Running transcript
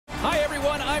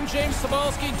everyone. I'm James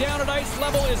Cebulski. Down at ice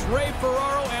level is Ray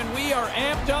Ferraro, and we are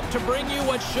amped up to bring you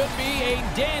what should be a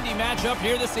dandy matchup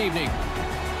here this evening.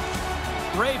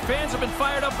 Ray, fans have been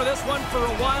fired up for this one for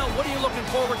a while. What are you looking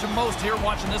forward to most here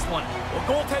watching this one? Well,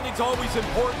 goaltending's always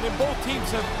important, and both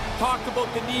teams have talked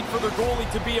about the need for their goalie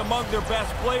to be among their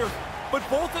best players. But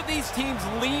both of these teams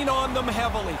lean on them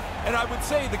heavily. And I would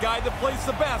say the guy that plays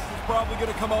the best is probably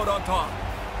going to come out on top.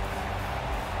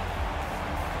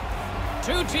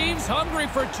 Two teams hungry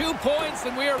for 2 points,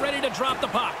 and we are ready to drop the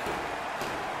puck.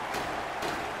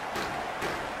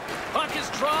 Puck is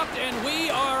dropped, and we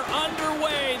are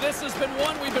underway. This has been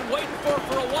one we've been waiting for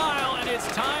a while, and it's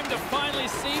time to finally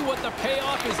see what the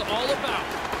payoff is all about.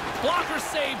 Blocker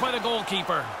saved by the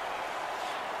goalkeeper.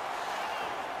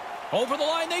 Over the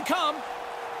line they come.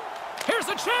 Here's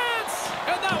a chance,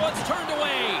 and that one's turned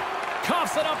away.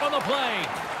 Coughs it up on the play.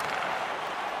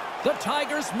 The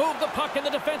Tigers move the puck in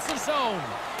the defensive zone.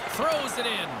 Throws it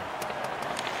in.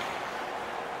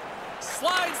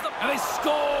 Slides the... and they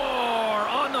score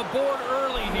on the board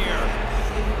early here.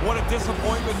 What a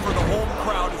disappointment for the home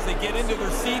crowd as they get into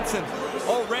their seats, and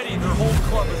already their home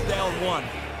club is down one.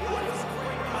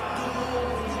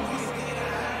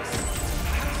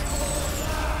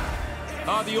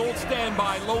 The old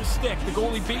standby, low stick. The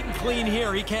goalie beaten clean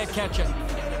here. He can't catch it.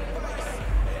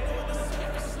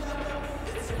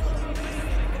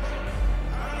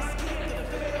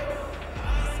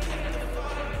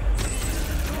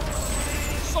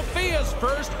 Sophia's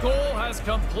first goal has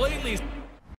completely...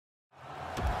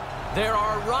 There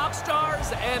are rock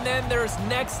stars, and then there's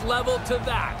next level to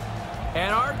that.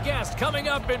 And our guest coming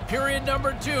up in period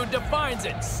number 2 defines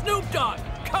it. Snoop Dogg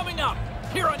coming up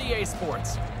here on EA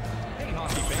Sports. Hey,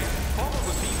 hockey fans, follow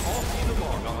the team all season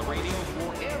long on the radio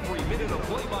for every minute of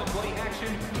play-by-play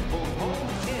action, both home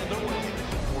and away.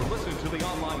 Or listen to the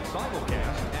online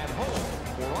simulcast at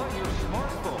home or on your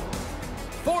smartphone.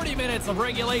 40 minutes of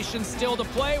regulation still to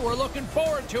play. We're looking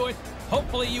forward to it.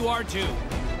 Hopefully you are too.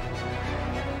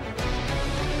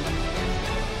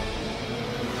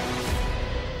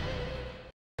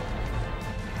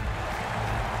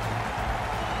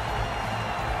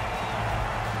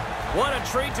 What a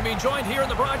treat to be joined here in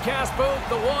the broadcast booth.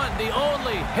 The one, the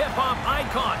only hip-hop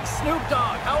icon, Snoop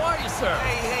Dogg. How are you, sir?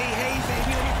 Hey,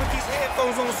 baby, let me put these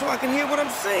headphones on so I can hear what I'm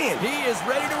saying. He is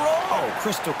ready to roll. Oh,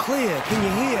 crystal clear. Can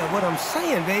you hear what I'm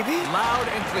saying, baby?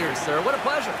 Loud and clear, sir. What a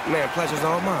pleasure. Man, pleasure's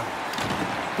all mine.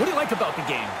 What do you like about the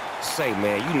game? Say,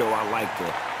 man, you know I like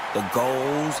the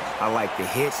goals, I like the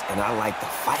hits, and I like the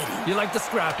fighting. You like the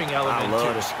scrapping element, I love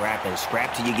too. the scrapping.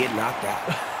 Scrap till you get knocked out.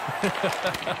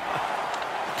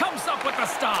 Comes up with the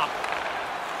stop.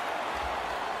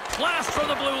 Blast from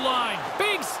the blue line.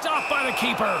 Big stop by the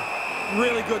keeper.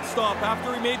 Really good stop.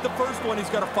 After he made the first one, he's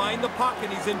got to find the puck,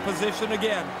 and he's in position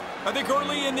again. I think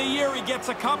early in the year he gets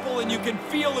a couple, and you can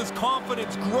feel his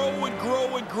confidence grow and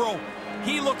grow and grow.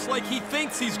 He looks like he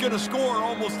thinks he's going to score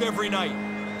almost every night.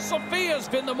 Sophia's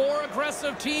been the more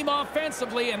aggressive team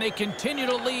offensively, and they continue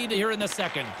to lead here in the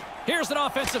second. Here's an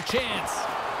offensive chance.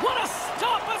 What a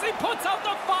stop as he puts out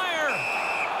the fire!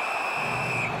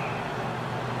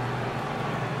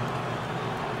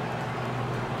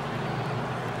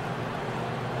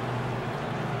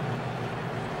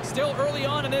 Still early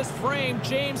on in this frame,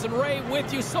 James and Ray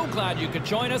with you. So glad you could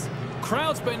join us.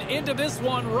 Crowd's been into this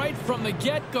one right from the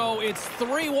get-go. It's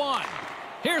 3-1.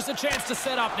 Here's a chance to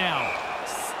set up now.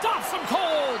 Stops him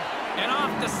cold. And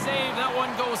off the save, that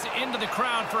one goes into the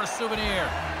crowd for a souvenir.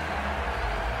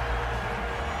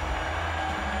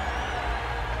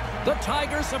 The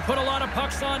Tigers have put a lot of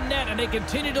pucks on net, and they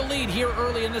continue to lead here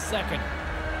early in the second.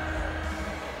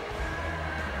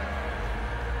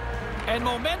 And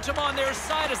momentum on their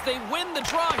side as they win the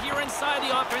draw here inside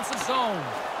the offensive zone.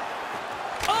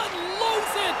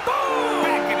 Unloads it! Boom!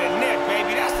 Back in the net,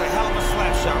 baby. That's a hell of a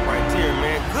slap shot right there,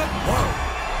 man. Good work.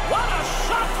 What a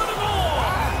shot for the goal!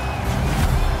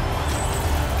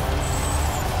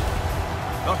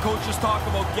 Now, coaches talk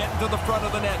about getting to the front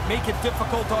of the net, make it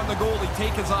difficult on the goalie,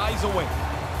 take his eyes away.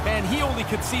 Man, he only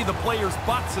could see the players'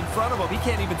 butts in front of him. He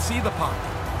can't even see the puck.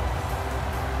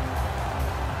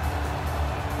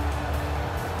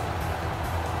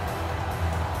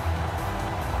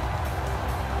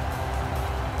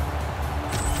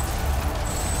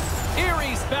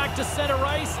 Back to center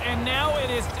ice, and now it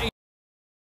is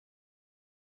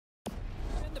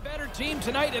the better team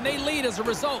tonight, and they lead as a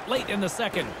result late in the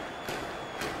second.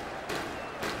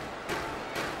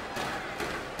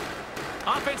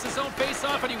 Offensive zone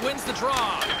face-off, and he wins the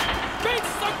draw.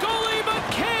 Beats the goalie, but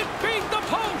can't beat the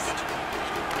post.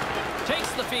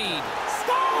 Takes the feed.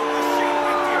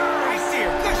 Right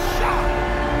there. Good shot.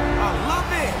 I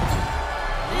love it.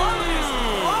 Love his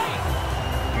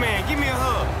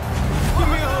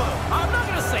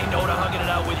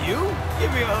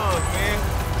me a hug, man.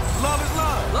 Love is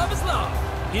love. Love is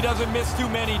love. He doesn't miss too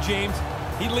many, James.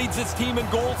 He leads his team in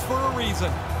goals for a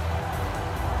reason.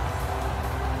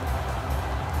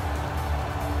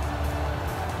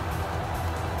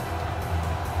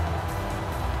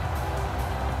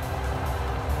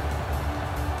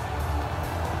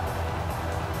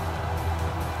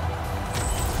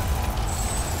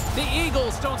 The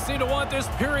Eagles don't seem to want this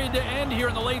period to end here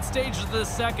in the late stages of the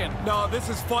second. No, this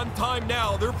is fun time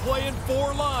now. They're playing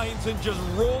 4 lines and just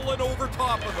rolling over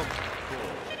top of them.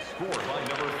 Scored by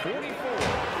number 44.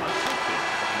 Assisted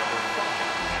by number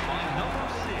 5. By number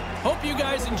 6. Hope you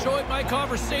guys enjoyed my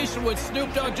conversation with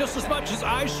Snoop Dogg just as much as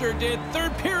I sure did.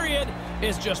 Third period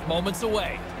is just moments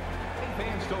away. Hey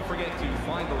fans, don't forget to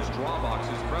find those draw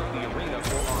boxes throughout the arena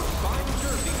for our signed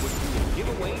jersey, which we will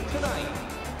give away tonight.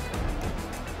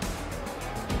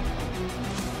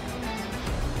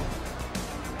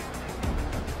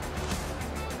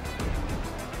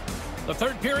 The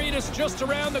third period is just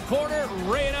around the corner.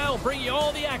 Ray and I will bring you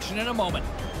all the action in a moment.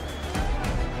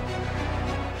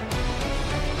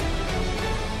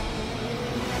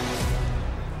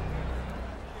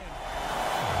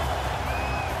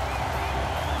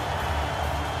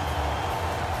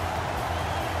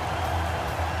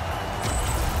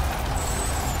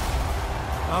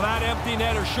 Now that empty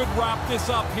netter should wrap this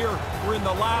up here. We're in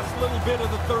the last little bit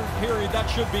of the third period. That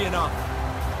should be enough.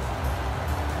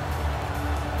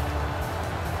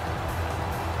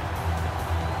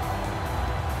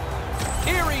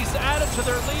 Added to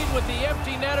their lead with the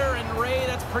empty netter, and Ray,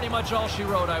 that's pretty much all she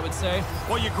wrote, I would say.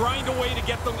 Well, you grind away to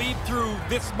get the lead through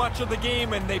this much of the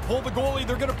game, and they pull the goalie,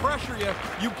 they're going to pressure you.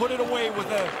 You put it away with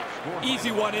an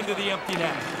easy one into the empty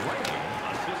net.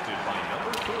 Assisted by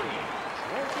number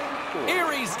 3.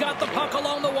 Erie's got the puck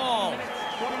along the wall.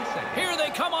 Here they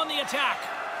come on the attack.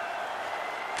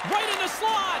 Right in the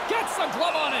slot, gets a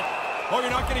glove on it. Oh, you're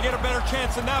not going to get a better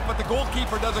chance than that, but the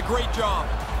goalkeeper does a great job.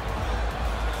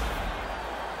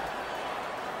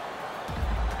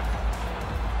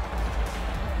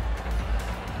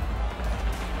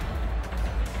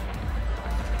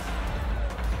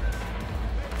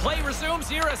 Play resumes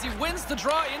here as he wins the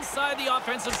draw inside the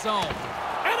offensive zone.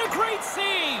 And a great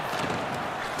save!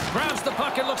 Grabs the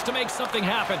puck and looks to make something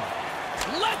happen.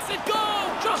 Lets it go!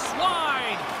 Just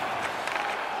wide!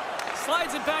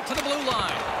 Slides it back to the blue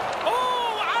line.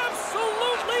 Oh,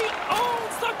 absolutely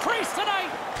owns the crease tonight!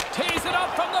 Tees it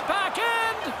up from the back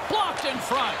end! Blocked in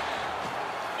front.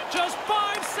 Just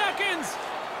 5 seconds!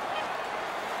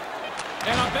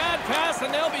 And a bad pass,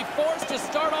 and they'll be forced to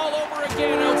start all over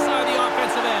again outside the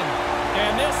offensive end.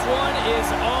 And this one is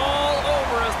all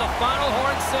over as the final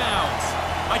horn sounds.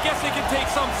 I guess they can take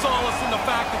some solace in the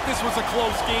fact that this was a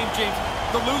close game, James.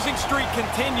 The losing streak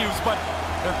continues, but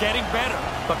they're getting better.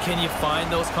 But can you find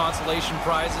those consolation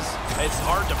prizes? It's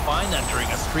hard to find them during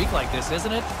a streak like this,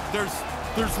 isn't it? There's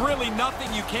really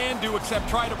nothing you can do except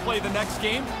try to play the next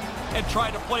game and try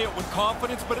to play it with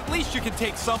confidence, but at least you can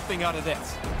take something out of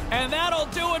this. And that'll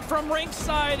do it from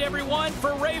ringside, everyone.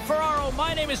 For Ray Ferraro,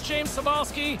 my name is James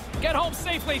Cybulski. Get home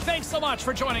safely. Thanks so much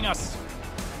for joining us.